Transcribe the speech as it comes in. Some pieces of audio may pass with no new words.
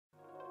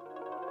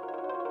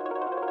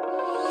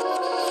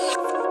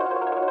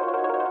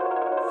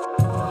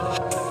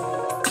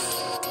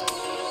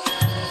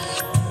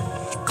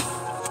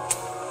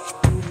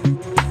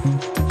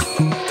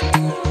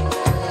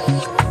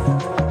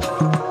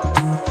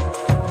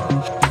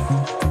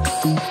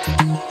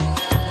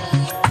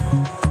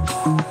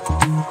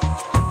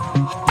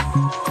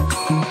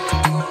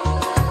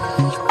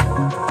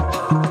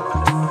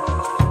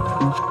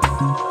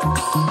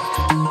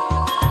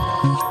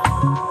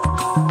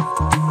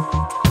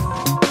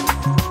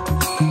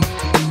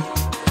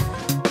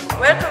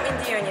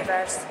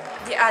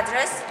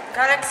address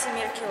Galaxy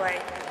Milky Way.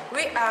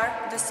 We are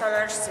the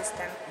solar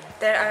system.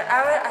 There are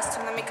our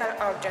astronomical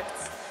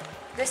objects,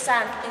 the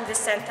Sun in the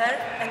center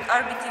and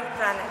orbiting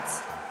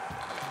planets.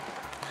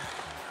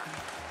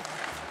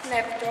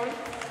 Neptune,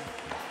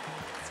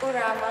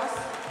 Uranus,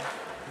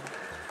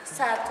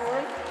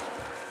 Saturn,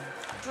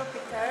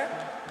 Jupiter,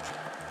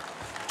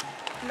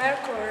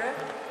 Mercury,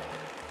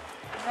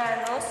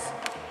 Venus,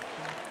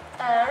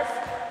 Earth,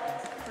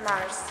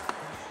 Mars.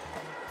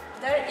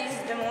 There is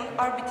the Moon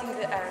orbiting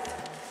the Earth.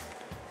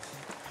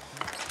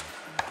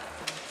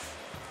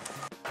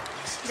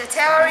 The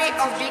theory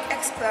of big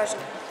explosion.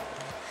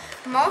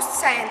 Most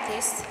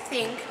scientists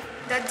think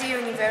that the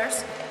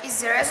universe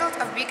is the result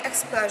of big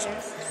explosion,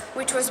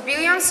 which was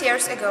billions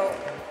years ago.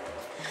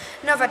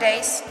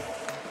 Nowadays,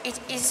 it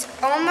is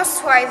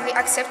almost widely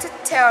accepted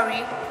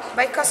theory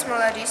by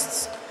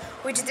cosmologists,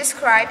 which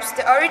describes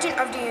the origin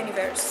of the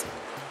universe.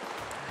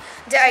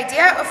 The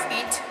idea of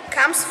it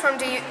comes from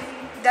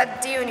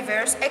that the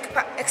universe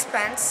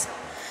expands,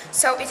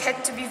 so it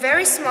had to be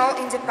very small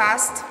in the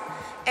past,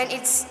 and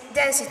its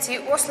density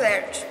was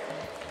large.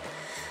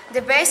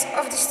 The base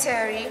of this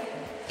theory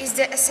is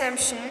the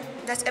assumption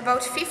that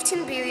about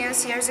 15 billion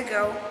years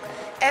ago,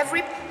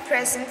 every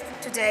present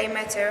today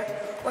matter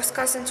was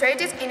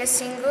concentrated in a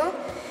single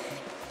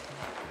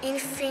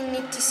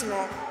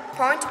infinitesimal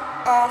point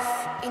of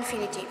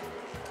infinity,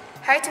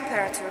 high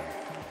temperature.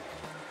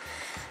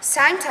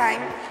 Same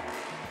time,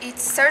 it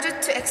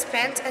started to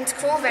expand and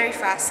cool very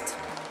fast.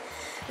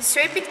 This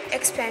rapid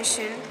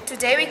expansion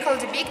today we call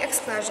the big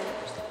explosion.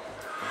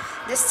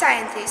 The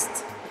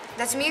scientists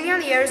that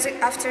million years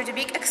after the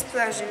big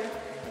explosion,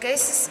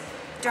 gases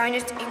joined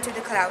into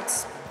the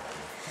clouds.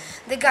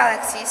 The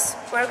galaxies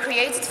were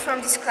created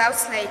from these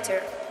clouds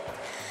later.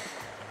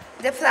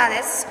 The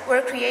planets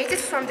were created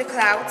from the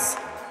clouds,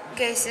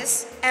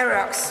 gases, and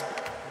rocks.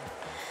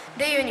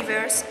 The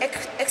universe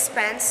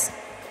expands.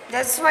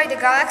 That's why the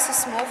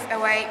galaxies move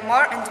away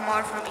more and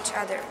more from each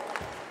other.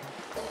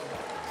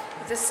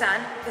 The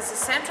Sun is the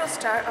central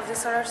star of the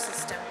solar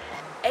system.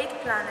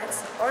 8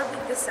 planets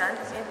orbit the Sun,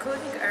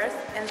 including Earth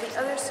and the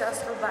other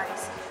celestial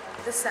bodies.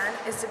 The Sun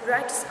is the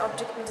brightest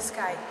object in the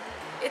sky.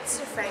 Its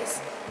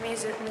surface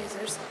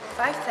measures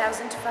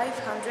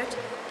 5,500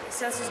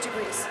 Celsius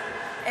degrees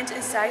and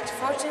inside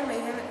 14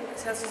 million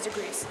Celsius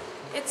degrees.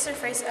 Its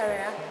surface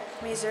area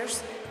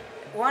measures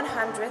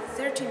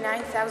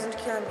 139,000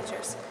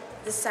 kilometers.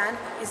 The Sun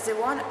is the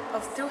one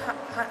of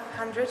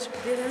 200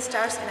 billion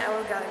stars in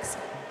our galaxy.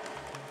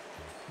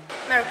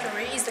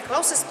 Mercury is the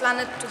closest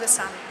planet to the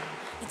Sun.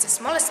 It's the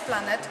smallest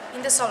planet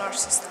in the solar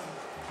system.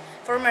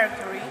 For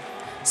Mercury,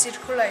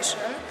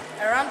 circulation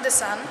around the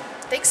Sun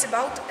takes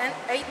about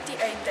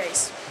 88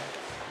 days.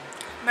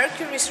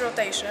 Mercury's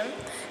rotation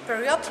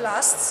period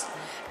lasts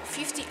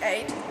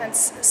 58 and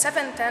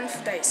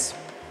 7/10 days.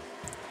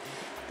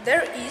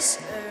 There is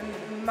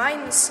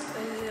minus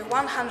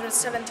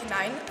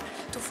 179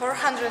 to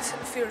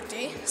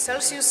 430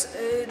 Celsius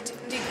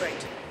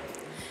degrade.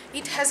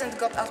 It hasn't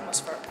got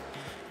atmosphere.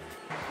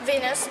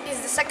 Venus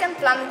is the second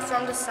planet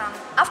from the Sun.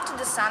 After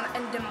the Sun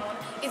and the Moon,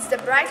 it's the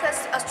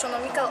brightest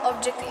astronomical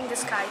object in the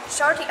sky,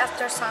 shortly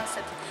after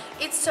sunset.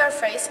 Its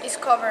surface is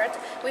covered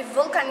with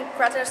volcanic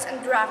craters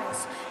and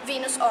ravines.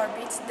 Venus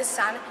orbits the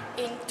Sun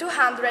in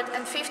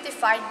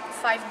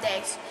 255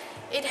 days.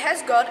 It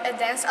has got a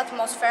dense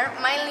atmosphere,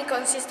 mainly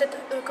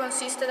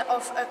consisted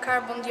of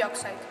carbon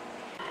dioxide.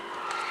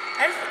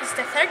 Earth is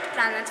the third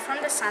planet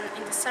from the Sun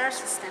in the solar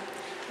system.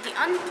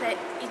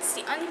 It's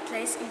the only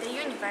place in the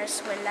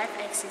universe where life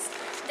exists.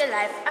 The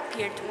life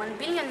appeared 1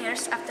 billion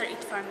years after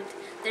it formed.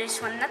 There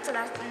is one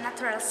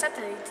natural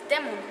satellite, the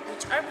Moon,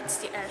 which orbits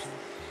the Earth.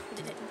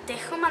 The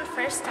human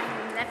first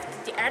time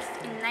left the Earth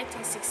in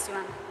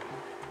 1961.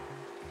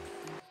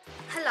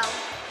 Hello,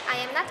 I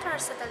am natural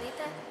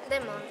satellite, the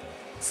Moon.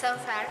 So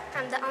far,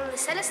 I'm the only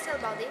celestial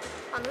body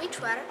on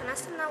which were an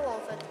astronaut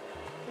wolved.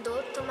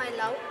 Due to my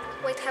low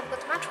weight have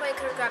got much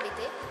weaker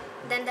gravity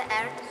than the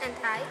Earth, and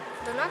I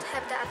do not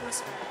have the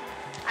atmosphere.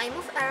 I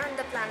move around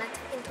the planet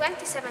in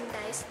 27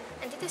 days,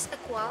 and it is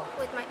equal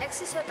with my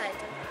axis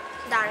rotator.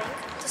 During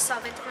the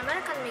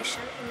Soviet-American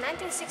mission in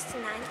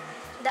 1969,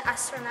 the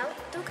astronaut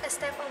took a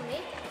step on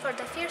me for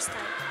the first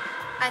time.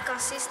 I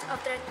consist of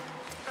the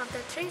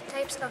 3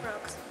 types of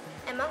rocks.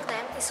 Among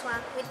them is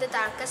one with the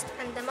darkest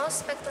and the most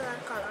spectacular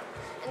color,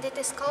 and it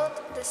is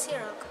called the sea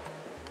rock.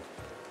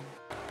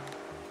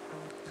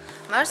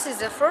 Mars is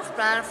the 4th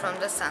planet from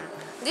the Sun.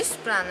 This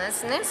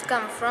planet's names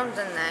come from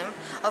the name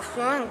of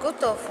human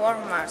god of war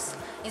Mars.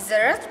 It's the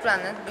red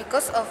planet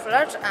because of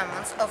large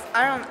amounts of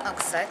iron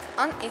oxide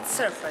on its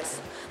surface.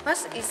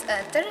 Mars is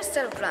a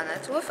terrestrial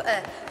planet with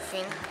a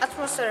thin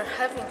atmosphere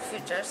having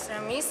features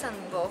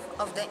reminiscent both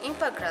of the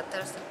impact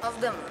craters of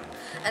the Moon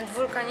and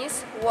volcanic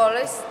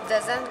valleys,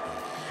 desert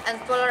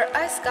and polar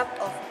ice cap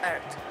of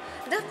Earth.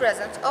 The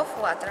presence of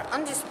water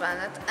on this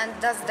planet and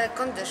thus the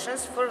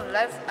conditions for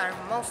life are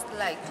most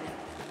likely.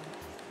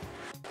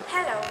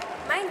 Hello,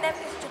 my name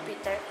is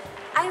Jupiter.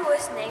 I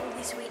was named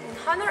this way in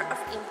honor of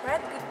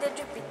Emperor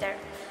Jupiter.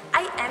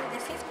 I am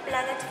the 5th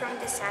planet from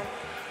the Sun.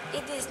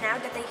 It is now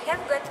that I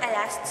have got a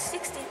last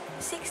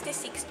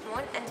 66th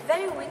moon and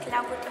very weak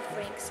labyrinth of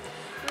rings.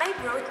 My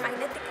broad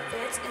magnetic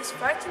field is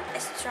 14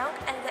 as strong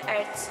as the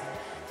Earth's.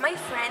 My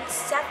friends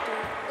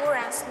Saturn,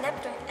 Uranus,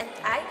 Neptune and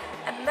I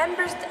are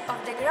members of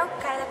the group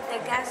called the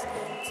gas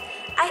giants.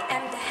 I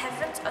am the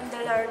heavens on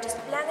the largest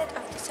planet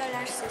of the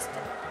solar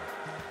system.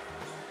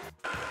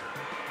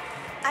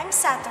 I'm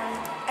Saturn.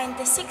 I'm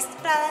the 6th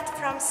planet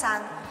from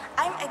Sun.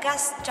 I'm a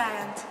gas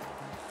giant.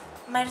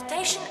 My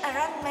rotation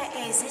around my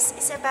axis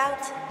is about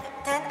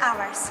 10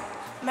 hours.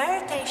 My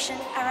rotation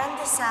around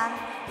the Sun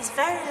is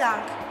very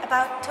long,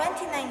 about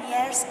 29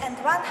 years and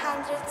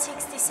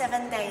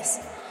 167 days.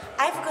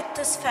 I've got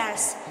two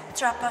spheres,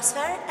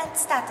 troposphere and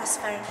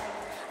stratosphere.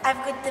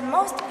 I've got the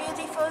most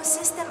beautiful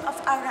system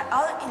of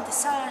aureole in the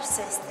solar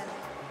system.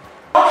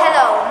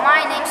 Hello,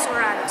 my name's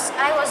Uranus.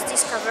 I was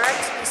discovered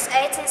in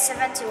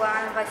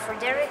 1871 by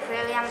Frederick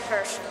William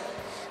Herschel.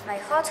 My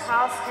hot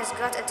half has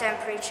got a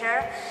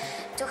temperature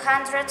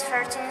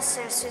 213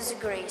 Celsius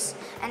degrees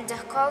and the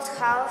cold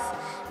half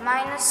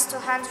minus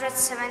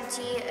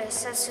 270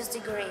 Celsius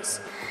degrees.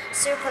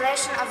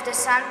 Circulation of the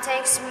Sun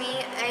takes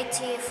me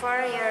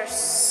 84 years,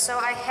 so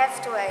I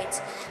have to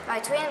wait. My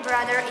twin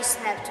brother is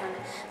Neptune.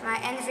 My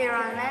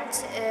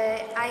environment,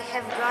 I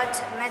have got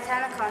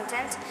methane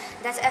content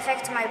that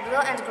affect my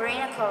blue and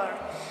green color.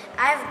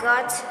 I've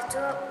got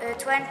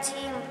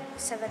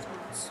 27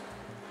 moons.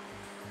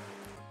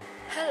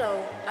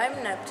 Hello,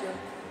 I'm Neptune.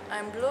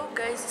 I'm blue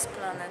gaseous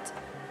planet.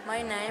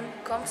 My name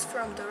comes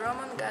from the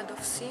Roman god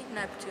of sea,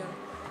 Neptune.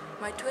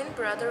 My twin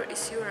brother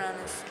is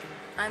Uranus.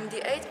 I'm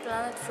the 8th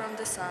planet from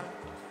the Sun.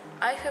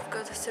 I have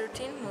got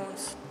 13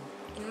 moons.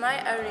 In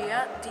my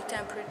area, the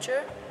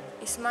temperature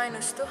is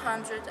minus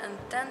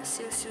 210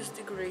 Celsius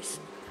degrees.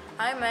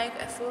 I make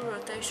a full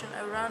rotation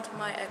around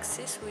my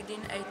axis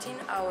within 18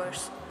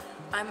 hours.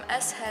 I'm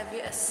as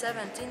heavy as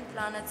 17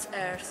 planets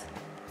Earth.